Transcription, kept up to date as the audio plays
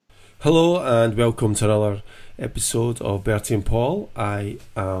Hello and welcome to another episode of Bertie and Paul. I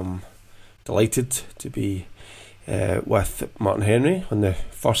am delighted to be with Martin Henry on the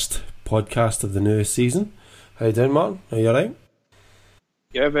first podcast of the new season. How you doing, Martin? Are you alright?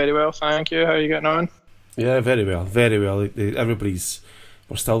 Yeah, very well, thank you. How are you getting on? Yeah, very well, very well.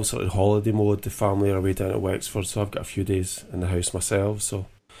 We're still sort of holiday mode. The family are away down at Wexford, so I've got a few days in the house myself. So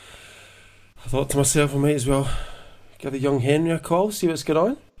I thought to myself I might as well give the young Henry a call, see what's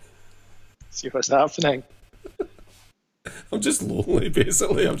going on. See what's happening. I'm just lonely,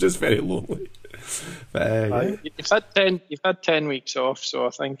 basically. I'm just very lonely. But, yeah. You've had 10 weeks off, so I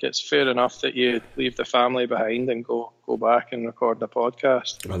think it's fair enough that you leave the family behind and go back and record the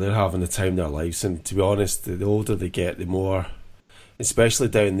podcast. Well, they're having the time of their lives, and to be honest, the older they get, the more, especially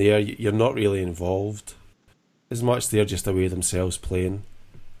down there, you're not really involved as much. They're just away themselves playing,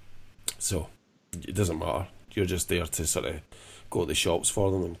 so it doesn't matter. You're just there to sort of go to the shops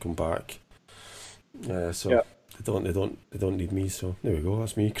for them and come back. So they don't need me. So there we go.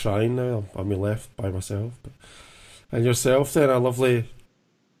 That's me crying now. I'm left by myself. And yourself then, a lovely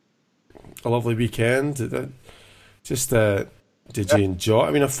weekend. Did you enjoy?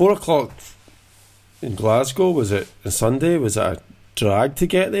 I mean, at 4:00 in Glasgow, was it a Sunday? Was it a drag to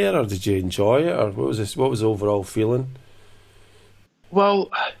get there, or did you enjoy it, or what was the overall feeling?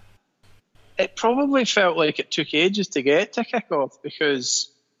 Well, it probably felt like it took ages to get to kick-off because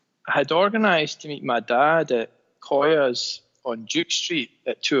I had organised to meet my dad at Koya's on Duke Street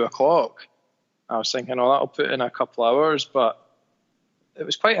at 2:00. I was thinking, that'll put in a couple hours, but it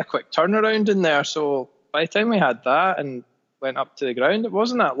was quite a quick turnaround in there. So by the time we had that and went up to the ground, it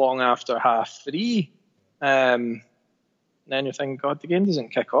wasn't that long after 3:30. And then you're thinking, God, the game doesn't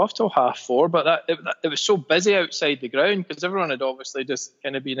kick off till 4:30. But it was so busy outside the ground because everyone had obviously just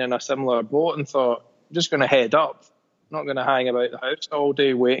kind of been in a similar boat and thought, I'm just going to head up. I'm not going to hang about the house all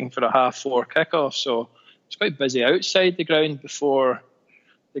day waiting for a 4:30 kickoff. So it's quite busy outside the ground before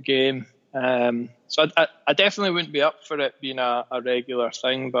the game. So I definitely wouldn't be up for it being a regular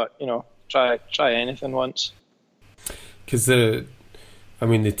thing, but try anything once. Because the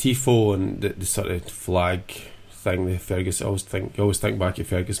tifo and the sort of flag thing, the Fergus, I always think back at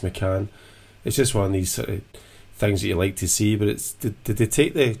Fergus McCann. It's just one of these sort of things that you like to see, but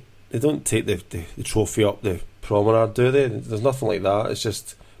they don't take the trophy up the promenade, do they? There's nothing like that. It's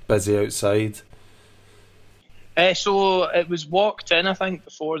just busy outside. So it was walked in, I think,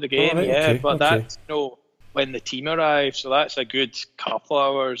 before the game, that's when the team arrived, so that's a good couple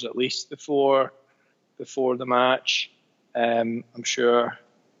hours at least before the match. I'm sure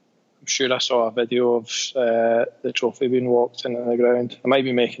I saw a video of the trophy being walked in on the ground. I might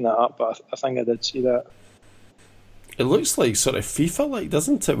be making that up, but I think I did see that. It looks like sort of FIFA-like,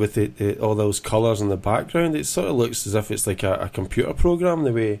 doesn't it, with all those colours in the background? It sort of looks as if it's like a computer program,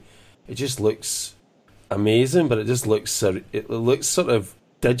 the way it just looks amazing, but it just looks sort of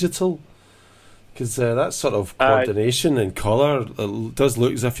digital, because that sort of coordination and colour, it does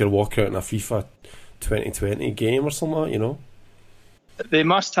look as if you're walking out in a FIFA 2020 game or something, They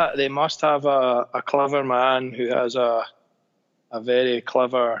must have a clever man who has a very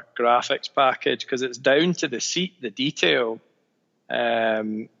clever graphics package, because it's down to the detail.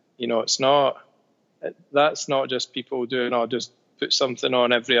 It's not. That's not just people doing, I'll just put something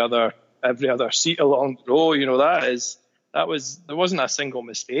on every other seat along the row. There wasn't a single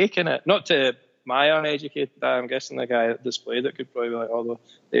mistake in it. Not to my uneducated eye. I'm guessing the guy that displayed it could probably be like, although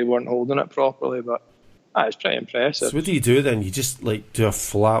they weren't holding it properly, but it's pretty impressive. So what do you do then? You just do a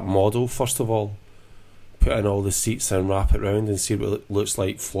flat model first of all, put in all the seats and wrap it round and see what it looks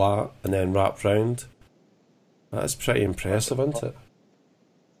like flat, and then wrap round. That's pretty impressive, isn't it?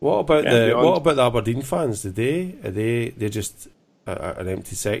 What about the Aberdeen fans? Are they just an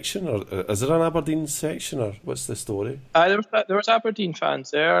empty section, or is there an Aberdeen section, or what's the story? There was Aberdeen fans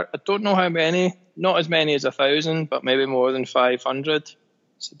there. I don't know how many. Not as many as 1,000, but maybe more than 500.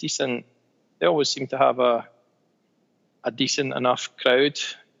 It's a decent. They always seem to have a decent enough crowd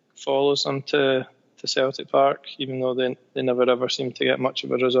follows them to Celtic Park, even though they never ever seem to get much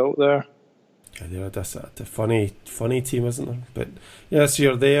of a result there. Yeah, that's a funny team, isn't it? But yeah, so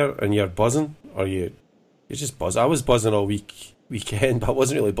you're there and you're buzzing, or you're just buzzing. I was buzzing all weekend, but I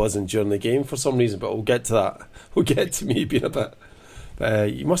wasn't really buzzing during the game for some reason. But we'll get to that. We'll get to me being a bit.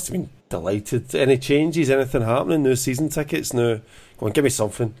 You must have been delighted. Any changes? Anything happening? No season tickets? No. Go on, give me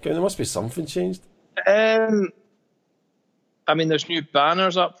something. There must be something changed. There's new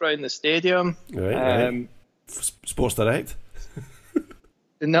banners up around the stadium. Right. Sports Direct.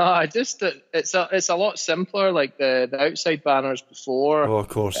 No, it's a lot simpler. Like the outside banners before. Oh, of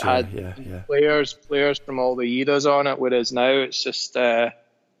course, had players from all the eras on it. Whereas now it's just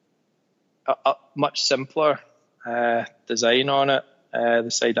a much simpler design on it.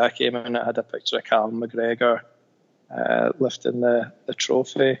 The side I came in, it had a picture of Callum McGregor lifting the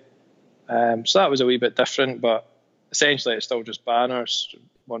trophy. So that was a wee bit different, but essentially it's still just banners.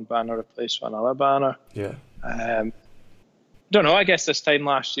 One banner replaced with another banner. Yeah. Don't know, I guess this time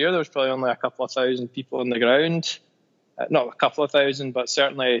last year there was probably only a couple of thousand people on the ground. Not a couple of thousand, but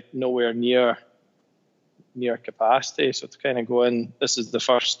certainly nowhere near capacity. So to kind of go in, this is the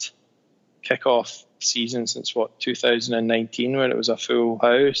first kick-off season since 2019, where it was a full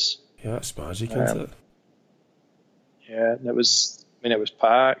house. Yeah, it's magic, isn't it? Yeah, and it was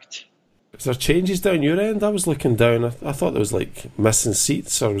packed. Is there changes down your end? I was looking down. I thought there was like missing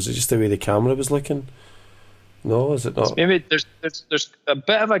seats, or was it just the way the camera was looking? No, is it not? Maybe there's a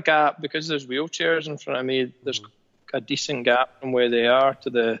bit of a gap because there's wheelchairs in front of me. There's a decent gap from where they are to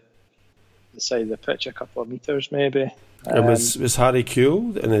the side of the pitch, a couple of metres maybe. And was Harry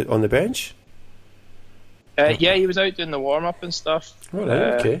Kewell on the bench? Yeah, he was out doing the warm up and stuff. Oh,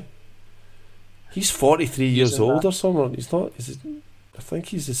 right, okay. He's 43 years old or something. He's not. I think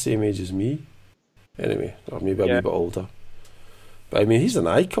he's the same age as me. Anyway, or maybe a wee bit older. But I mean, he's an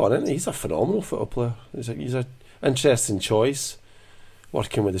icon, isn't he? He's a phenomenal football player. He's an interesting choice,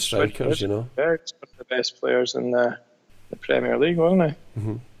 working with the strikers, you know. Yeah, he's one of the best players in the Premier League, wasn't he?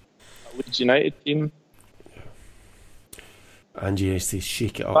 Mm-hmm. Leeds United team. Angie used to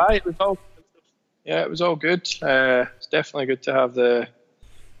shake it up. It was all good. It's definitely good to have the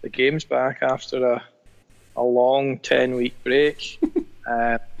games back after a long 10-week break.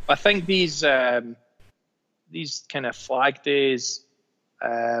 I think these kind of flag days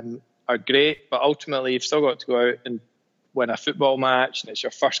are great, but ultimately you've still got to go out and win a football match, and it's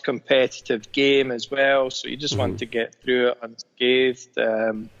your first competitive game as well, so you just want to get through it unscathed.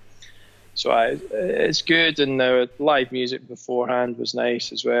 So it's good, and the live music beforehand was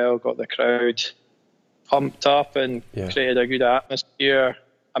nice as well. Got the crowd pumped up and created a good atmosphere.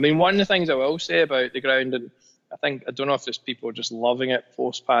 I mean, one of the things I will say about the ground, and I don't know if there's people just loving it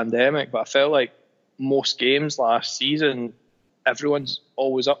post-pandemic, but I felt like most games last season, everyone's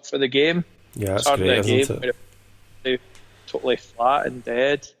always up for the game. Yeah, that's great, isn't it? They're totally flat and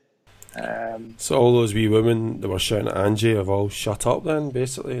dead. So all those wee women that were shouting at Angie have all shut up then,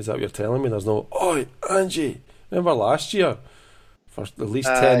 basically? Is that what you're telling me? There's no, "Oi, Angie!" Remember last year? For at least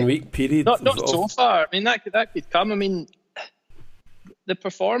 10-week period? Not so far. I mean, that could come. I mean, the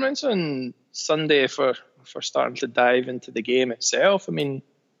performance on Sunday for starting to dive into the game itself, I mean,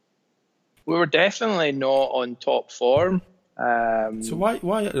 we were definitely not on top form. So why?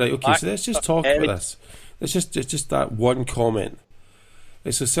 Right, okay, so let's just talk about this. It's just that one comment.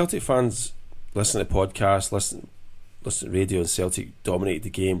 Right, so Celtic fans listen to podcasts, listen to radio, and Celtic dominated the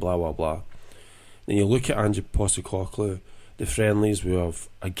game, blah, blah, blah. Then you look at Ange Postecoglou, the friendlies, we're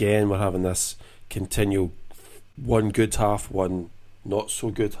having this continual one good half, one not so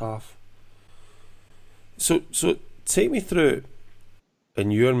good half. So take me through, in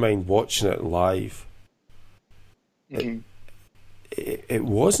your mind, watching it live. It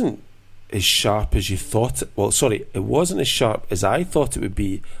wasn't as sharp as you thought. It wasn't as sharp as I thought it would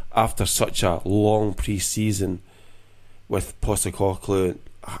be after such a long pre-season with Postecoglou.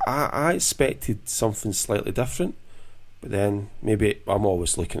 I expected something slightly different, but then maybe I'm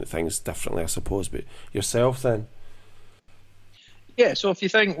always looking at things differently, I suppose. But yourself, then? Yeah, so if you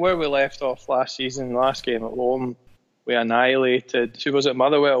think where we left off last season, last game at home, we annihilated, who was it,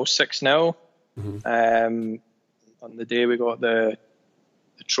 Motherwell, 6-0. On the day we got the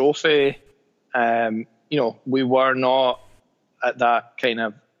trophy. We were not at that kind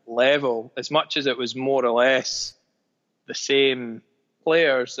of level, as much as it was more or less the same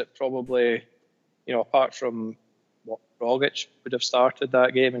players that probably, apart from what Rogic would have started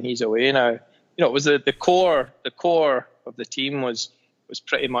that game, and he's away now. It was the core of the team was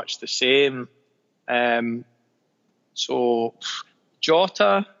pretty much the same. So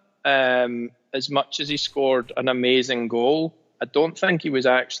Jota, as much as he scored an amazing goal, I don't think he was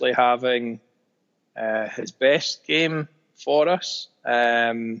actually having his best game for us.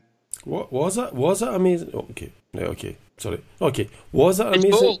 What was it? Was it amazing? Oh, okay. Yeah, okay. Sorry. Okay. Was it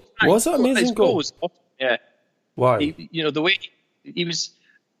amazing? Goal, was it amazing his goal? Yeah. Why? The way he was.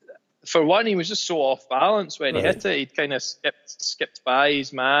 For one, he was just so off balance when he hit it. He'd kind of skipped by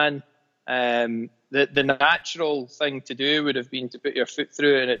his man. The natural thing to do would have been to put your foot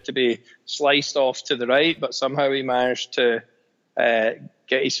through it and it to be sliced off to the right, but somehow he managed to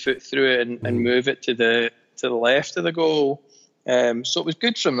get his foot through it and move it to the left of the goal. So it was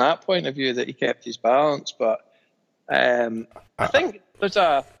good from that point of view that he kept his balance. But I think there's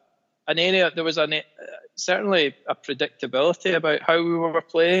certainly a predictability about how we were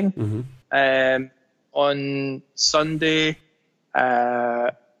playing. on Sunday,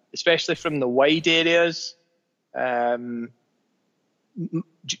 especially from the wide areas.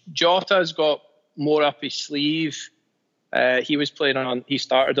 Jota's got more up his sleeve. He started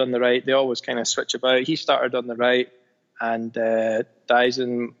on the right. They always kind of switch about. He started on the right, and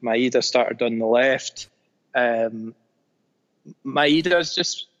Daizen Maeda started on the left. Maeda's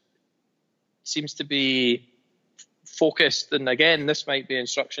just seems to be focused, and again, this might be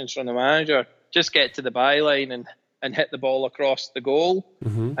instructions from the manager. Just get to the byline and hit the ball across the goal.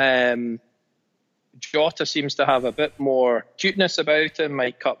 Mm-hmm. Jota seems to have a bit more cuteness about him,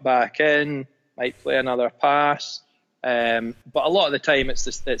 might cut back in, might play another pass. But a lot of the time it's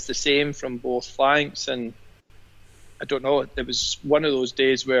the same from both flanks, and I don't know, it was one of those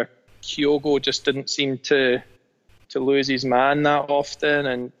days where Kyogo just didn't seem to lose his man that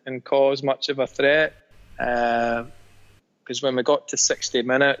often and cause much of a threat. Because when we got to 60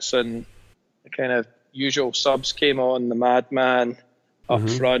 minutes and the kind of usual subs came on, the madman up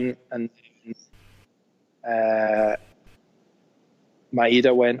front, and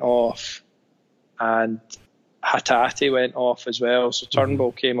Maeda went off and Hatate went off as well, so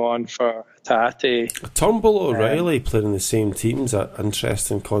Turnbull came on for Hatate. Turnbull O'Reilly playing in the same team's an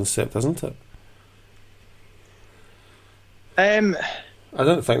interesting concept, isn't it? I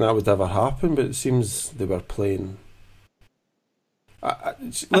didn't think that would ever happen, but it seems they were playing. I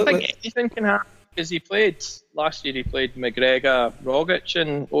think anything can happen, because he played last year. He played McGregor, Rogic,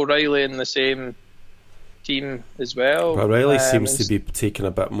 and O'Reilly in the same team as well. But O'Reilly seems to be taking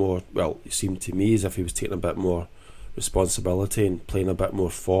a bit more. Well, it seemed to me as if he was taking a bit more responsibility and playing a bit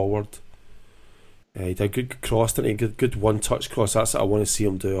more forward. He did a good cross, didn't he? Good one-touch cross. That's what I want to see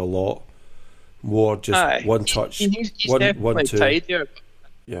him do a lot more. Just one touch, he's one, two. Tidier.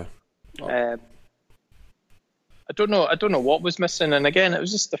 Yeah. I don't know what was missing, and again, it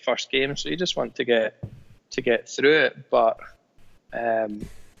was just the first game, so you just want to get through it. But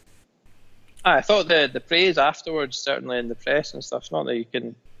I thought the praise afterwards, certainly in the press and stuff, not that you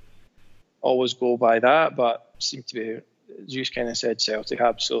can always go by that, but seemed to be, as you kind of said, Celtic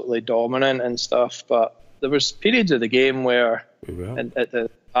absolutely dominant and stuff. But there was periods of the game where, at the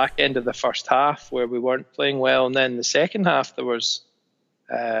back end of the first half, where we weren't playing well, and then the second half there was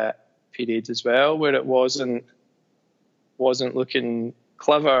periods as well where it wasn't looking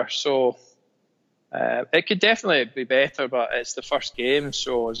clever. So it could definitely be better, but it's the first game,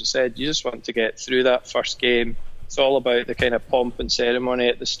 so as I said, you just want to get through that first game. It's all about the kind of pomp and ceremony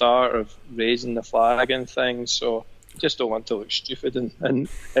at the start of raising the flag and things, so you just don't want to look stupid and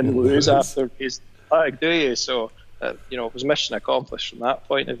lose after raising the flag, do you? So it was mission accomplished from that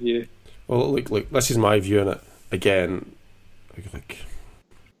point of view. Well, look, this is my view on it. Again, like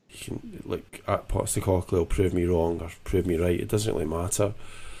you can, like, Postecoglou will prove me wrong or prove me right. It doesn't really matter.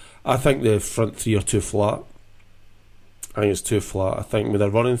 I think the front three are too flat. I think it's too flat. I think when they're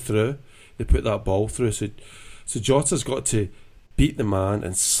running through, they put that ball through. So Jota's got to beat the man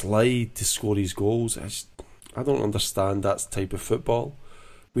and slide to score his goals. I don't understand that type of football.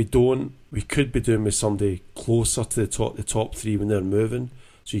 We could be doing with somebody closer to the top three when they're moving.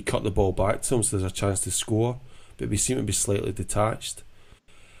 So you cut the ball back to them so there's a chance to score. But we seem to be slightly detached.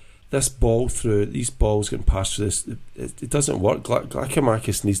 This ball through, these balls getting passed through this, it doesn't work.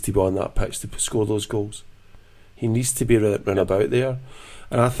 Giakoumakis needs to be on that pitch to score those goals. He needs to be run about there,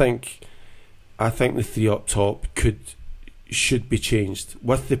 and I think the three up top should be changed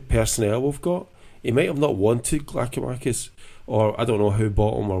with the personnel we've got. He might have not wanted Giakoumakis, or I don't know who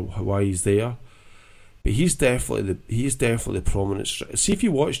bought him or why he's there, but he's definitely the prominent. See, if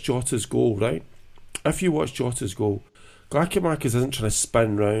you watch Jota's goal, right? If you watch Jota's goal, Giakoumakis isn't trying to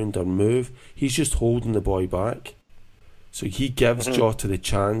spin round or move. He's just holding the boy back. So he gives Jota the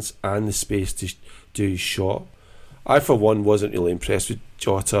chance and the space to do his shot. I, for one, wasn't really impressed with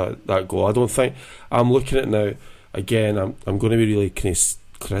Jota, that goal. I don't think... I'm looking at it now. Again, I'm going to be really kind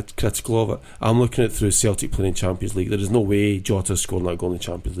of critical of it. I'm looking at it through Celtic playing in Champions League. There is no way Jota's scoring that goal in the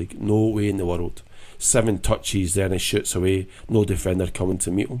Champions League. No way in the world. 7 touches, then he shoots away. No defender coming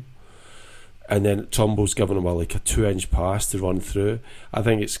to meet him. And then Turnbull's giving him a 2-inch pass to run through. I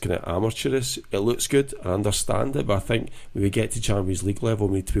think it's kind of amateurish. It looks good, I understand it, but I think when we get to Champions League level,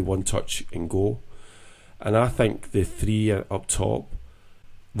 we need to be one touch and go. And I think the three up top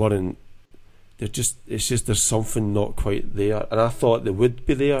running, there's something not quite there. And I thought they would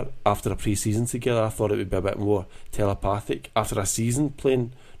be there after a pre-season together. I thought it would be a bit more telepathic after a season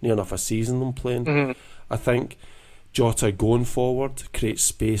playing, near enough a season them playing. I think Jota going forward creates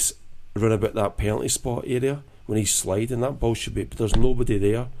space run about that penalty spot area when he's sliding. That ball should be, but there's nobody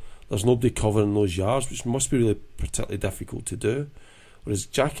there. There's nobody covering those yards, which must be really particularly difficult to do. Whereas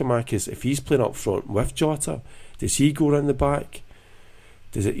Giakoumakis, if he's playing up front with Jota, does he go around the back?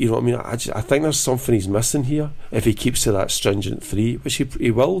 Does it? You know what I mean? I think there's something he's missing here if he keeps to that stringent 3, which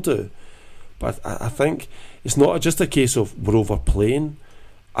he will do. But I think it's not just a case of we're overplaying.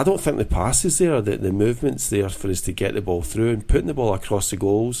 I don't think the pass is there, the movement's there for us to get the ball through and putting the ball across the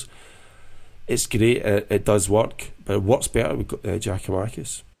goals. It's great, it does work, but it works better with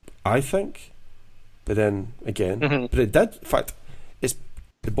Giakoumakis, I think. But then again, but it did. In fact, it's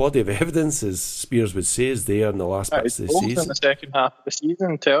the body of evidence, as Spears would say, is there in the last bits of the season. In the second half of the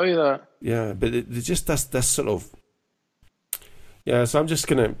season, tell you that. Yeah, but it's just this sort of. Yeah, so I'm just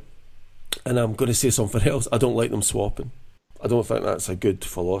gonna. And I'm going to say something else. I don't like them swapping. I don't think that's a good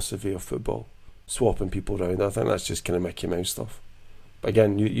philosophy of football. Swapping people around. I think that's just kind of Mickey Mouse stuff. But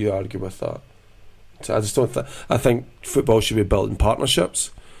again, you argue with that. So I just don't think. I think football should be built in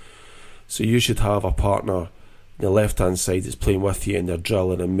partnerships. So you should have a partner on the left-hand side that's playing with you and they're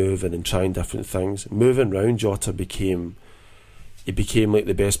drilling and moving and trying different things. Moving round, Jota became like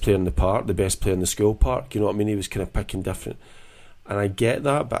the best player in the park, the best player in the school park. You know what I mean? He was kind of picking different. And I get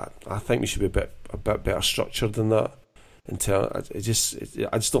that, but I think we should be a bit better structured than that. I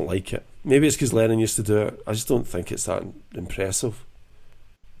just don't like it. Maybe it's because Lennon used to do it. I just don't think it's that impressive.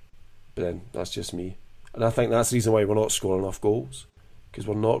 But then that's just me, and I think that's the reason why we're not scoring enough goals, because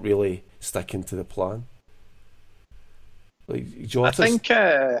we're not really sticking to the plan. Like Jota's, I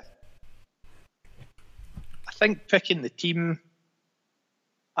think picking the team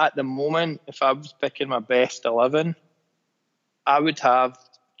at the moment, if I was picking my best 11. I would have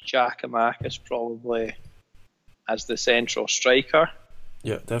Giakoumakis probably as the central striker.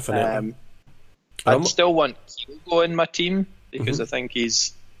 Yeah, definitely. I'd still want Kyogo in my team because I think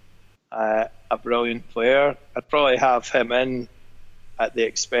he's a brilliant player. I'd probably have him in at the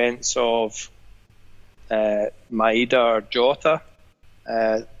expense of Maeda or Jota.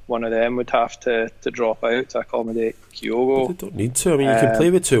 One of them would have to drop out to accommodate Kyogo. They don't need to. I mean, you can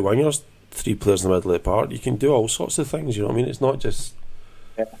play with 2 wingers, 3 players in the middle of the park. You can do all sorts of things, you know what I mean? It's not just...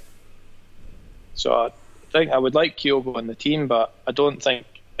 Yeah. So I think I would like Kyogo in the team, but I don't think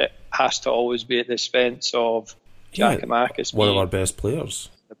it has to always be at the expense of Giakoumakis, one of our best players.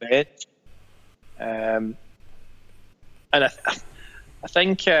 The bench. And I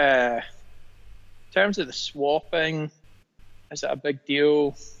think in terms of the swapping, is it a big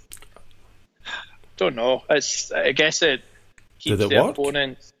deal? Don't know. I guess it keeps the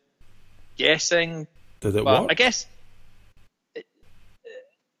opponent guessing. Did it work? I guess.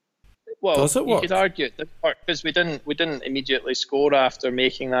 Does it work? You could argue it did work because we didn't immediately score after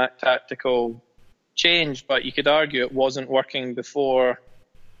making that tactical change, but you could argue it wasn't working before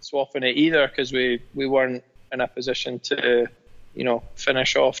swapping it either because we weren't in a position to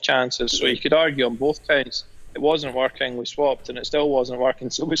finish off chances. So you could argue on both counts. It wasn't working, we swapped, and it still wasn't working,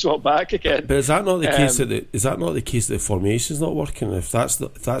 so we swapped back again. But is that not the case that the formation's not working? If that's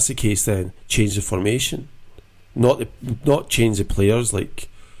the case, then change the formation, not change the players like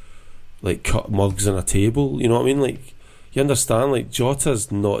cut mugs on a table. You know what I mean? Like, you understand? Like, Jota's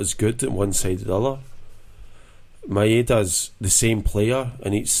not as good at one side as the other. Maeda's the same player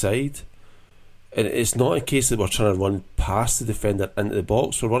on each side. And it's not a case that we're trying to run past the defender into the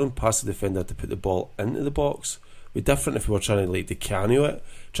box. We're running past the defender to put the ball into the box. We're different if we were trying to like decano it,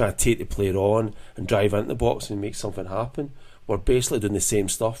 trying to take the player on and drive into the box and make something happen. We're basically doing the same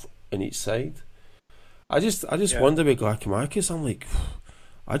stuff on each side. I just wonder with Giakoumakis. I'm like,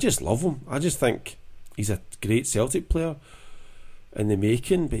 I just love him. I just think he's a great Celtic player in the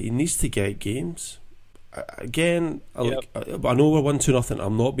making, but he needs to get games. Again, I know we're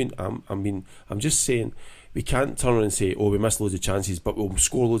 1-2. I'm just saying we can't turn around and say, we missed loads of chances, but we'll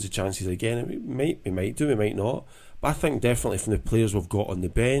score loads of chances again. We might do, we might not. But I think definitely from the players we've got on the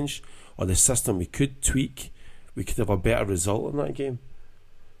bench or the system we could tweak, we could have a better result in that game.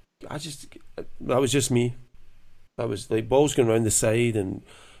 That was just me. That was like balls going round the side, and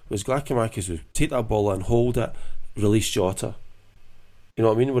was Giakoumakis would take that ball and hold it, release Jota. You know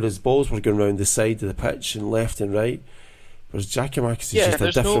what I mean? Whereas balls were going round the side of the pitch and left and right. Whereas Giakoumakis is just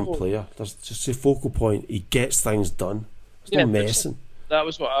a different player. There's just a focal point. He gets things done. There's no messing. That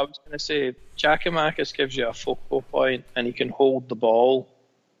was what I was going to say. Giakoumakis gives you a focal point and he can hold the ball.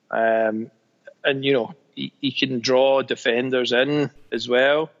 And, he can draw defenders in as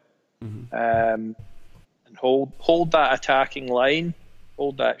well. Mm-hmm. And hold that attacking line.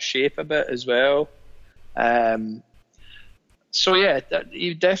 Hold that shape a bit as well. So yeah, he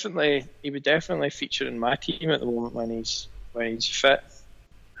would definitely feature in my team at the moment when he's fit.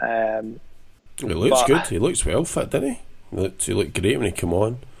 He looks good. He looks well fit, didn't he? He looked great when he came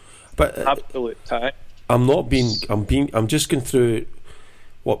on. But absolute time. I'm just going through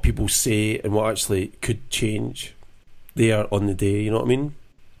what people say and what actually could change there on the day. You know what I mean?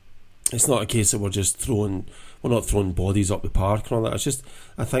 It's not a case that we're not throwing bodies up the park and all that. It's just,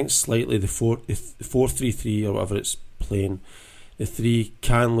 I think slightly the 4-3-3 or whatever it's playing, the three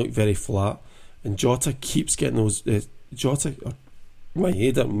can look very flat, and Jota keeps getting those.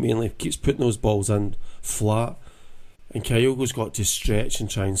 Maeda mainly keeps putting those balls in flat, and Kyogo's got to stretch and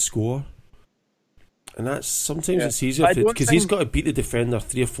try and score. And that's sometimes it's easier because he's got to beat the defender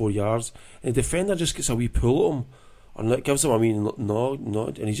 3 or 4 yards, and the defender just gets a wee pull at him, or gives him a wee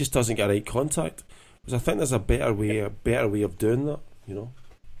nod, and he just doesn't get right contact. Because I think there's a better way of doing that. You know,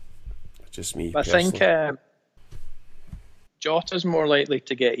 it's just me. I think Jota's more likely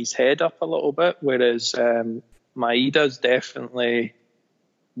to get his head up a little bit, whereas Maeda's definitely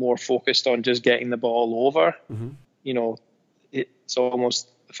more focused on just getting the ball over. Mm-hmm. You know, it's almost,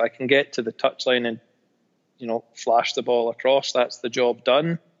 if I can get to the touchline and, you know, flash the ball across, that's the job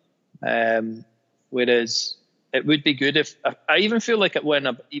done. Whereas it would be good if, I even feel like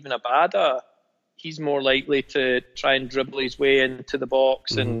even Abada, he's more likely to try and dribble his way into the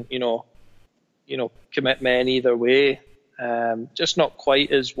box and, you know, commit men either way. Just not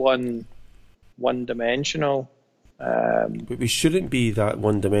quite as one-dimensional. But we shouldn't be that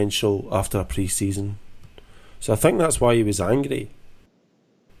one-dimensional after a pre-season. So I think that's why he was angry.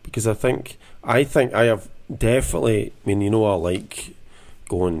 Because I think I have definitely, I mean, you know, I like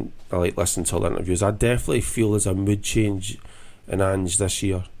listening to all the interviews. I definitely feel there's a mood change in Ange this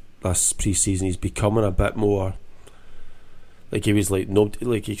pre-season. He's becoming a bit more, like he was like,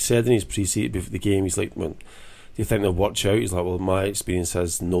 like he said in his pre-season before the game, he's like, do you think they'll work you out? He's like, well, my experience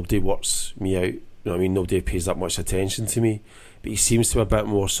is nobody works me out. You know what I mean? Nobody pays that much attention to me. But he seems to be a bit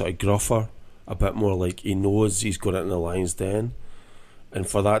more sort of gruffer, a bit more like he knows he's going into the lion's den. And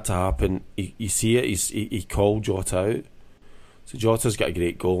for that to happen, you see it, he called Jota out. So Jota's got a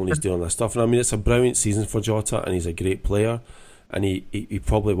great goal and he's doing all this stuff. And I mean, it's a brilliant season for Jota and he's a great player. And he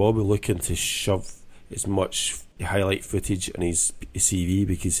probably will be looking to shove as much highlight footage in his CV,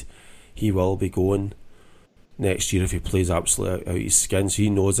 because he will be going next year if he plays absolutely out his skin. So he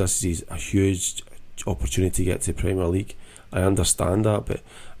knows this is a huge opportunity to get to the Premier League. I understand that, but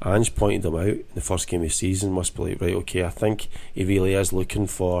Ange pointed him out in the first game of the season. Must be like, right, okay, I think he really is looking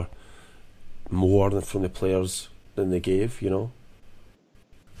for more from the players than they gave, you know.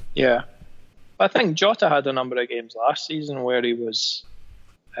 Yeah, I think Jota had a number of games last season where he was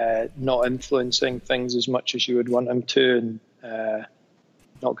not influencing things as much as you would want him to, and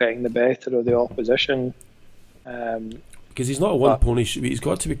not getting the better of the opposition. Because he's not a one pony show. He's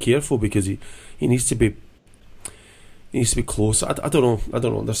got to be careful because he needs to be close. I don't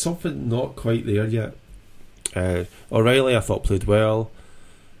know. There's something not quite there yet. O'Reilly, I thought, played well.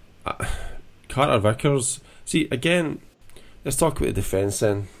 Carter Vickers. See, again, let's talk about the defence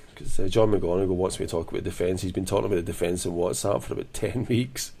then. Because John McGonigal wants me to talk about defence. He's been talking about the defence in WhatsApp for about 10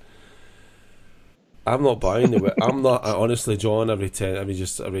 weeks. I'm not buying it. I'm not. Honestly, John, every time he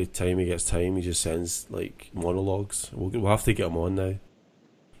gets time, he just sends like monologues. We'll have to get him on now.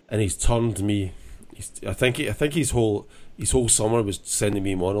 And he's turned me. I think his whole summer was sending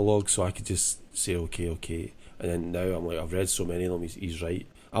me monologues so I could just say okay. And then now I'm like, I've read so many of them. He's right.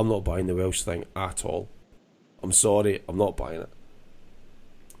 I'm not buying the Welsh thing at all. I'm sorry, I'm not buying it.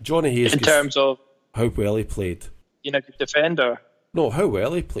 Johnny Hayes, in terms of how well he played. You know, defender. No, how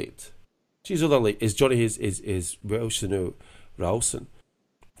well he played. Geez, other like is Johnny Hayes is Welsh, you know, Ralston.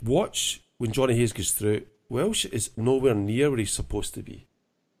 Watch when Johnny Hayes goes through. Welsh is nowhere near where he's supposed to be.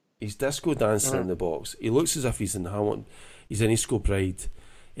 He's disco dancing in the box. He looks as if he's in Hamilton. He's in East Kilbride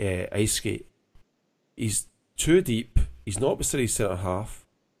ice skate. He's too deep. He's not beside his centre half.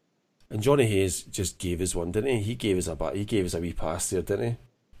 And Johnny Hayes just gave us one, didn't he? He gave us a wee pass there, didn't he?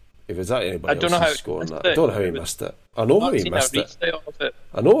 If it's that anybody else who's scoring that, I don't know how he missed it. I know how he missed it.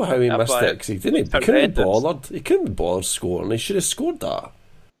 I know how he missed it because he couldn't be bothered. He couldn't be bothered scoring. He should have scored that.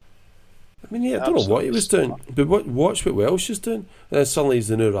 I mean, yeah, I don't know what he was doing, but watch what Welsh is doing, and then suddenly he's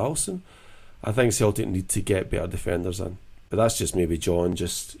the new Ralston. I think Celtic need to get better defenders in, but that's just maybe John.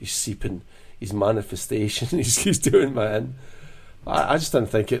 Just he's seeping his manifestation. he's doing man. I just didn't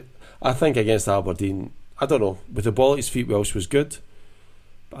think it. I think against Aberdeen, I don't know. With the ball at his feet, Welsh was good.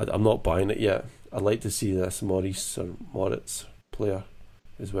 I'm not buying it yet. I'd like to see this Maurice or Moritz player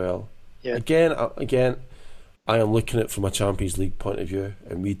as well. Yeah. Again, I am looking at it from a Champions League point of view,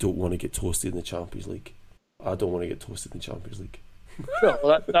 and we don't want to get toasted in the Champions League. I don't want to get toasted in the Champions League.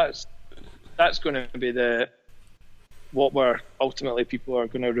 Well, that's going to be what we're ultimately people are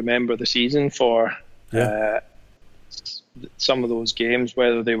going to remember the season for. Yeah. Some of those games,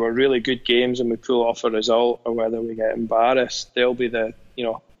 whether they were really good games and we pull off a result, or whether we get embarrassed, they'll be the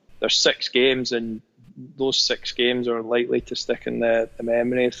there's 6 games, and those 6 games are likely to stick in the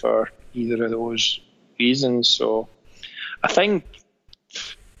memory for either of those reasons. So I think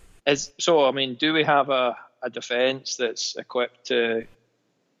do we have a defence that's equipped to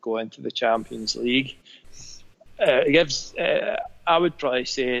go into the Champions League? I would probably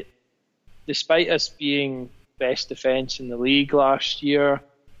say, despite us being best defence in the league last year,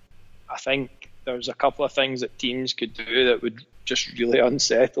 I think there's a couple of things that teams could do that would just really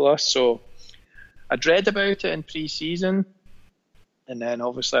unsettle us. So I'd read about it in pre-season, and then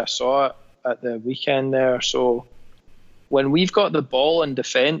obviously I saw it at the weekend there. So when we've got the ball in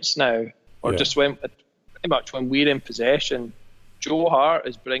defence now, or just pretty much when we're in possession, Joe Hart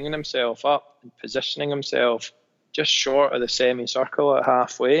is bringing himself up and positioning himself just short of the semicircle at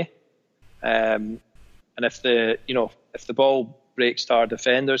halfway. And if the ball breaks to our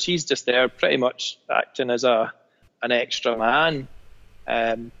defenders, he's just there pretty much acting as an extra man.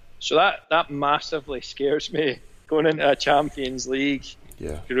 So that massively scares me going into a Champions League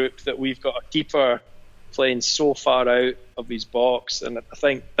group, that we've got a keeper playing so far out of his box, and I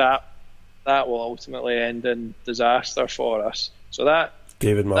think that will ultimately end in disaster for us. So that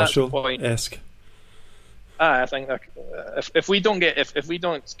David Marshall-esque. I think that if we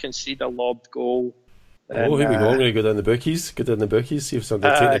don't concede a lobbed goal, then, here we go. I'm going to go down the bookies. See if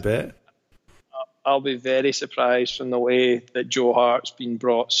somebody take the bet. I'll be very surprised from the way that Joe Hart's been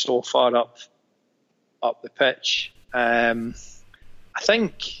brought so far up the pitch. I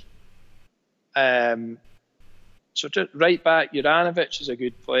think. So right back, Juranovic is a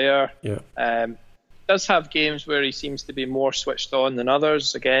good player. Yeah. Does have games where he seems to be more switched on than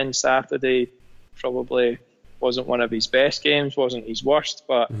others. Again, Saturday probably wasn't one of his best games, wasn't his worst,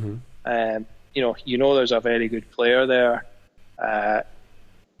 but there's a very good player there.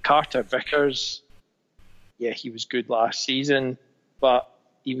 Carter Vickers, he was good last season, but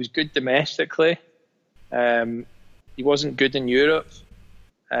he was good domestically. He wasn't good in Europe.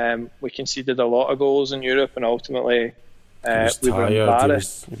 We conceded a lot of goals in Europe, and ultimately we were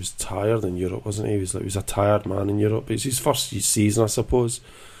embarrassed. He was tired in Europe, wasn't he? He was a tired man in Europe. It's his first season, I suppose,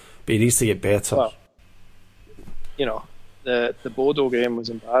 but he needs to get better. Well, the Bodo game was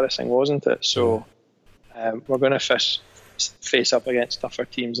embarrassing, wasn't it? So we're going to face up against tougher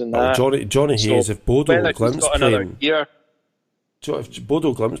teams than that. Johnny Hayes, if Bodo Glimt's playing, if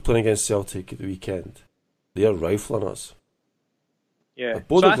Bodo Glimt's playing against Celtic at the weekend, they're rifling us. Yeah,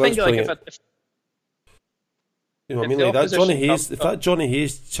 so I think if that Johnny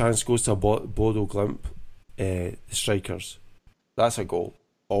Hayes chance goes to Bodo Glimt, the strikers, that's a goal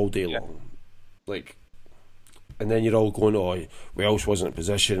all day long. And then you're all going, oh, Welsh wasn't in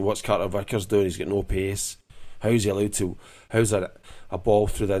position. What's Carter Vickers doing? He's got no pace. How's a ball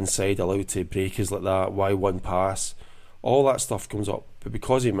through the inside allowed to break us like that? Why one pass? All that stuff comes up. But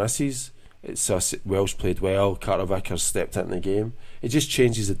because he misses, it's Welsh played well, Carter Vickers stepped into the game. It just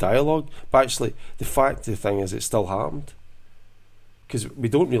changes the dialogue. But actually, the thing is, it still happened. Because we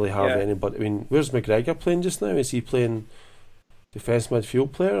don't really have anybody. I mean, where's McGregor playing just now? Is he playing defence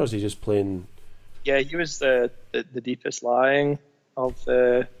midfield player, or is he just playing... Yeah, he was the deepest lying of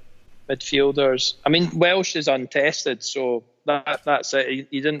the midfielders. I mean, Welsh is untested, so that's it.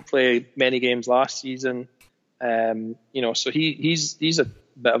 He didn't play many games last season, so he's a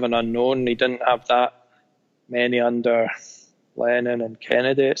bit of an unknown. He didn't have that many under Lennon and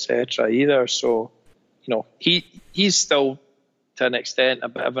Kennedy, etc. either. So, he's still to an extent a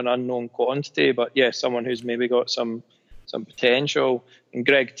bit of an unknown quantity, but someone who's maybe got some potential. And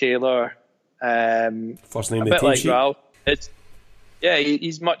Greg Taylor. First name a bit like Ralph.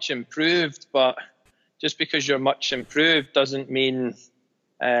 He's much improved, but just because you're much improved doesn't mean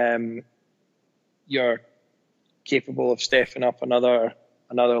you're capable of stepping up another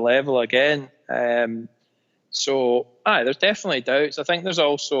level again. So there's definitely doubts. I think there's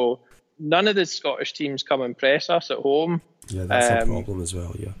also none of the Scottish teams come and press us at home. Yeah, that's a problem as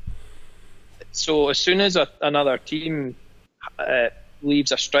well. Yeah. So as soon as another team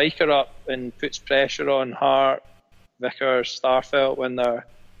leaves a striker up and puts pressure on Hart, Vickers, Starfelt when they're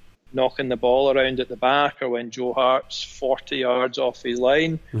knocking the ball around at the back, or when Joe Hart's 40 yards off his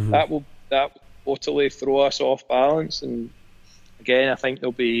line, that will totally throw us off balance. And again, I think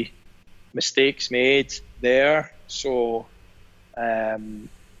there'll be mistakes made there. So I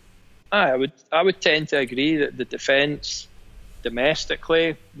would tend to agree that the defence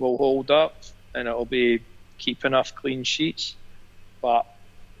domestically will hold up, and it'll be keep enough clean sheets. But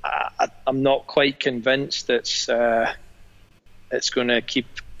I'm not quite convinced it's going to keep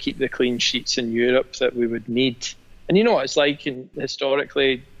the clean sheets in Europe that we would need. And you know what it's like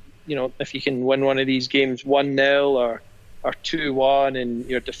historically, if you can win one of these games 1-0 or our 2-1 and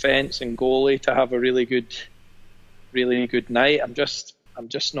your defence and goalie to have a really good night. I'm just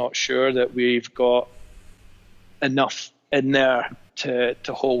not sure that we've got enough in there to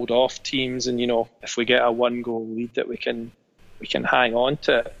hold off teams, and if we get a 1-goal lead that we can hang on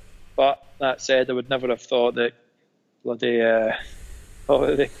to it. But that said, I would never have thought that bloody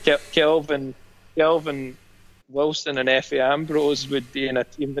Kelvin Wilson and Effie Ambrose would be in a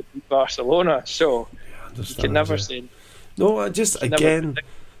team that beat Barcelona. So you can never say. No,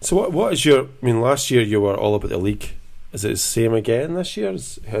 so what is your... I mean, last year you were all about the league. Is it the same again this year?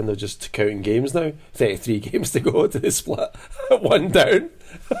 And they're just counting games now? 33 games to go to the split. 1 down.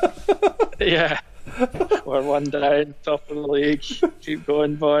 Yeah. We're 1 down, top of the league. Keep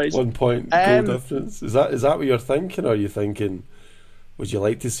going, boys. 1 point goal difference. Is that what you're thinking? Or are you thinking, would you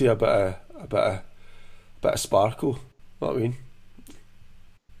like to see a bit of sparkle? Know what I mean?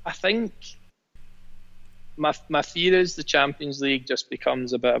 I think my fear is the Champions League just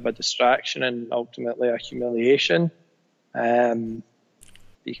becomes a bit of a distraction and ultimately a humiliation,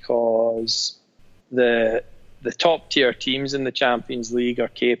 because the top tier teams in the Champions League are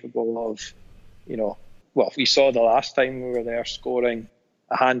capable of, well, we saw the last time we were there scoring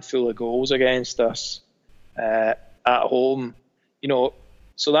a handful of goals against us at home,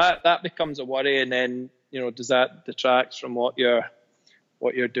 so that becomes a worry, and then does that detract from what you're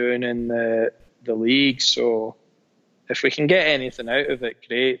doing in the league? So if we can get anything out of it,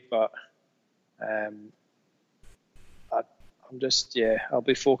 great. But I'll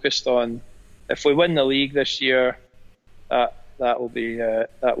be focused on, if we win the league this year, that will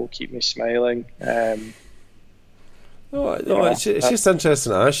keep me smiling. It's just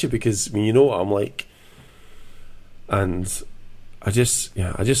interesting to ask you, because I mean, you know what I'm like, and I just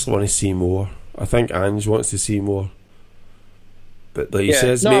want to see more. I think Ange wants to see more. But like he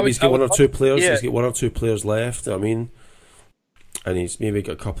says, maybe he's got 1 or 2 players. He's got 1 or 2 players left. I mean, and he's maybe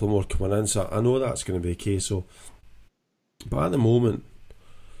got a couple more coming in. So I know that's going to be the case. So, but at the moment,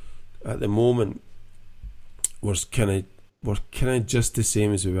 we're kind of just the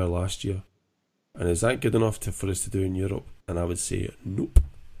same as we were last year. And is that good enough for us to do in Europe? And I would say nope.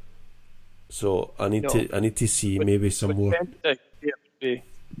 So I need to see maybe some more. I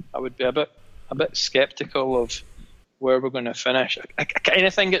would be a bit sceptical of where we're going to finish. I kind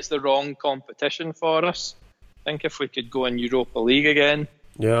of think it's the wrong competition for us. I think if we could go in Europa League again.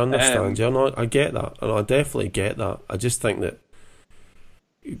 Yeah, I understand. I get that. I definitely get that. I just think that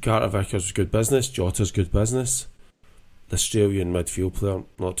Carter Vickers good business, Jota's good business. The Australian midfield player,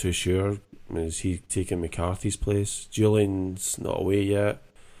 not too sure. I mean, is he taking McCarthy's place? Julian's not away yet.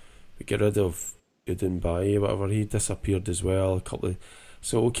 We get rid of Udunbai, whatever. He disappeared as well.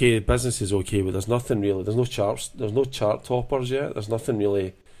 So okay, business is okay, but there's nothing really. There's no chart toppers yet. There's nothing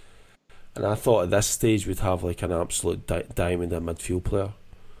really. And I thought at this stage we'd have like an absolute diamond at midfield player.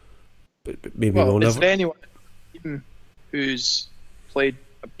 But maybe we'll never. Is there anyone who's played,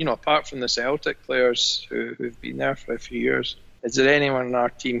 apart from the Celtic players who've been there for a few years, is there anyone in our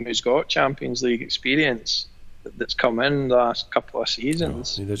team who's got Champions League experience that's come in the last couple of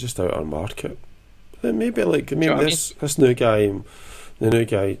seasons? No, they're just out on market. Maybe this new guy. The new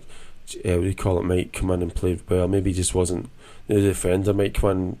guy, we call it, might come in and play well. Maybe he just wasn't. The defender might come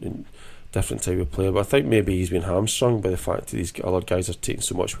in and different type of player. But I think maybe he's been hamstrung by the fact that these other guys are taking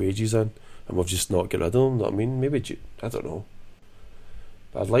so much wages in, and we've just not got rid of them. You know what I mean? Maybe, I don't know.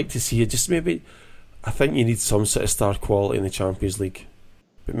 But I'd like to see it. Just maybe, I think you need some sort of star quality in the Champions League.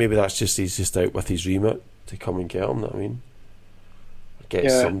 But maybe that's just he's just out with his remit to come and get him. You know what I mean? Or get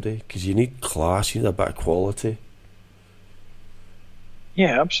somebody, because you need class. You need a bit of quality.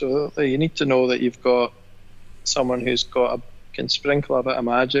 Yeah, absolutely. You need to know that you've got someone who's can sprinkle a bit of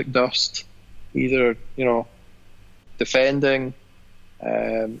magic dust, either defending,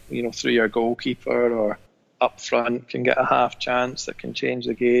 through your goalkeeper, or up front can get a half chance that can change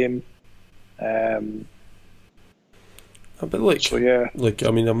the game. But look,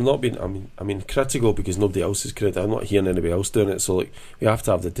 I mean, I'm not being, I mean, critical because nobody else is critical. I'm not hearing anybody else doing it. So we have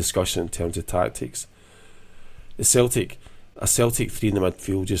to have the discussion in terms of tactics. A Celtic 3 in the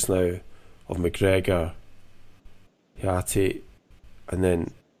midfield just now of McGregor, Hatate, and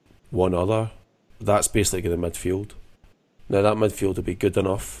then one other. That's basically the midfield. Now that midfield will be good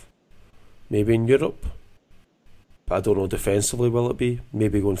enough, maybe in Europe, but I don't know defensively will it be.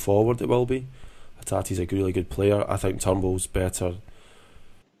 Maybe going forward it will be. Hatate's a really good player. I think Turnbull's better,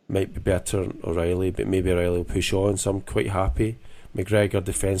 might be better than O'Reilly, but maybe O'Reilly will push on, so I'm quite happy. McGregor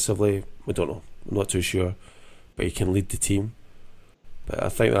defensively, we don't know, I'm not too sure, but he can lead the team. But I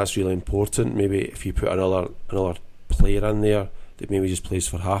think that's really important. Maybe if you put another player in there that maybe just plays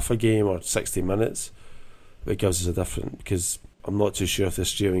for half a game or 60 minutes, it gives us a different, because I'm not too sure if the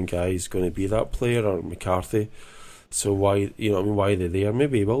Australian guy is going to be that player or McCarthy. So why, why are they there?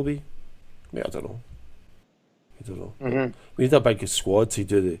 Maybe he will be. I don't know. Mm-hmm. We need a big squad to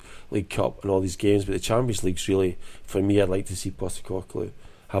do the League Cup and all these games, but the Champions League's really, for me, I'd like to see Postecoglou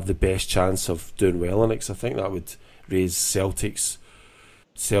have the best chance of doing well in it, because I think that would raise Celtic's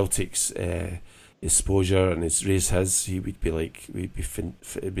exposure, and raise his. He would be like,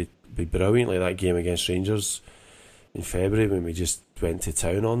 it'd be brilliant, like that game against Rangers in February when we just went to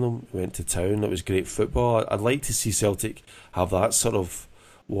town on them. It was great football. I'd like to see Celtic have that sort of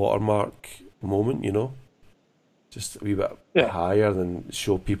watermark moment, just a wee bit higher, than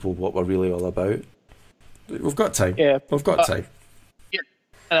show people what we're really all about. We've got time. Yeah, we've got time. Yeah,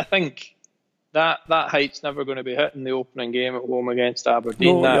 and I think that height's never going to be hit in the opening game at home against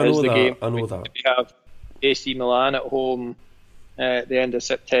Aberdeen. No, that is the game. I know that. We have AC Milan at home at the end of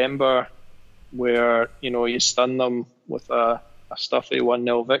September, where you stun them with a stuffy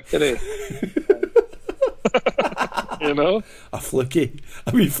 1-0 victory.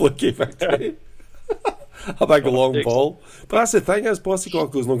 A wee fluky victory. A big long ball. But that's the thing, is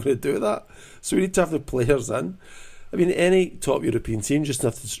Postecoglou's not going to do that. So we need to have the players in. I mean, any top European team just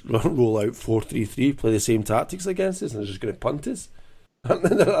have to roll out 4-3-3, play the same tactics against us, and they're just going to punt us. And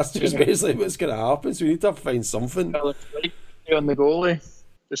then that's just basically what's going to happen. So we need to find something. On the goalie,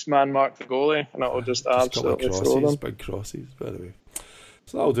 just man mark the goalie, and it'll just absolutely throw them. Big crosses, by the way.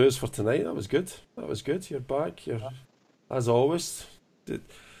 So that'll do us for tonight. That was good. You're back. As always. The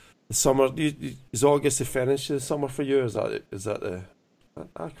summer, is August the finish of the summer for you? Is that the?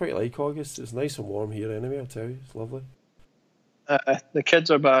 I quite like August. It's nice and warm here anyway, I'll tell you. It's lovely. The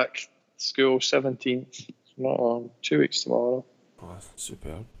kids are back school 17th. Not long. 2 weeks tomorrow. Oh,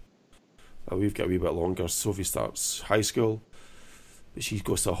 superb. We've got a wee bit longer. Sophie starts high school, but she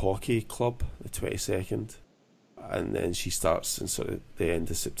goes to a hockey club the 22nd, and then she starts in sort of the end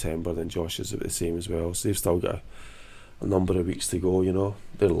of September. Then Josh is about the same as well. So they've still got a number of weeks to go,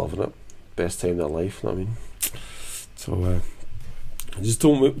 They're loving it. Best time of their life, I mean. So I just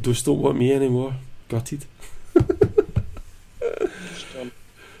don't want me anymore. Gutted.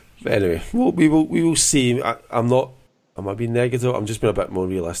 But anyway, we will see. Am I being negative? I'm just being a bit more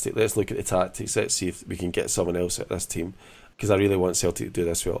realistic. Let's look at the tactics. Let's see if we can get someone else at this team, because I really want Celtic to do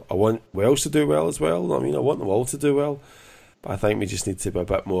this well. I want Welsh to do well as well. I mean, I want them all to do well, but I think we just need to be a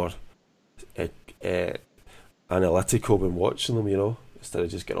bit more analytical when watching them, instead of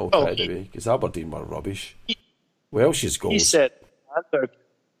just getting all carried away, because Aberdeen were rubbish. Welsh's goals. He said,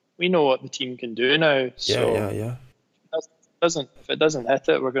 we know what the team can do now. So yeah. If it doesn't hit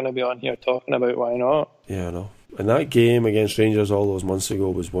it, we're going to be on here talking about why not. Yeah, I know. And that game against Rangers all those months ago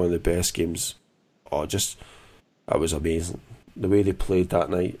was one of the best games. That was amazing. The way they played that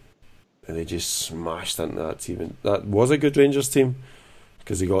night, and they just smashed into that team. And that was a good Rangers team,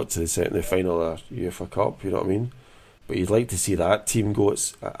 because they got to the final of UEFA Cup, you know what I mean? But you'd like to see that team go,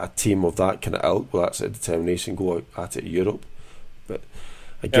 it's a team of that kind of ilk, with that sort of determination, go out at it in Europe. But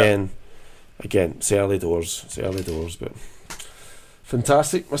again, it's early doors, but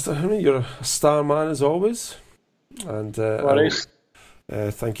fantastic, Mr. Hooney, you're a star man as always. And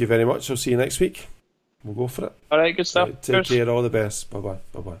thank you very much. I'll see you next week. We'll go for it. Alright, good stuff. Take care, all the best. Bye-bye.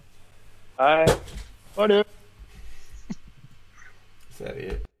 Bye. Bye.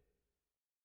 38.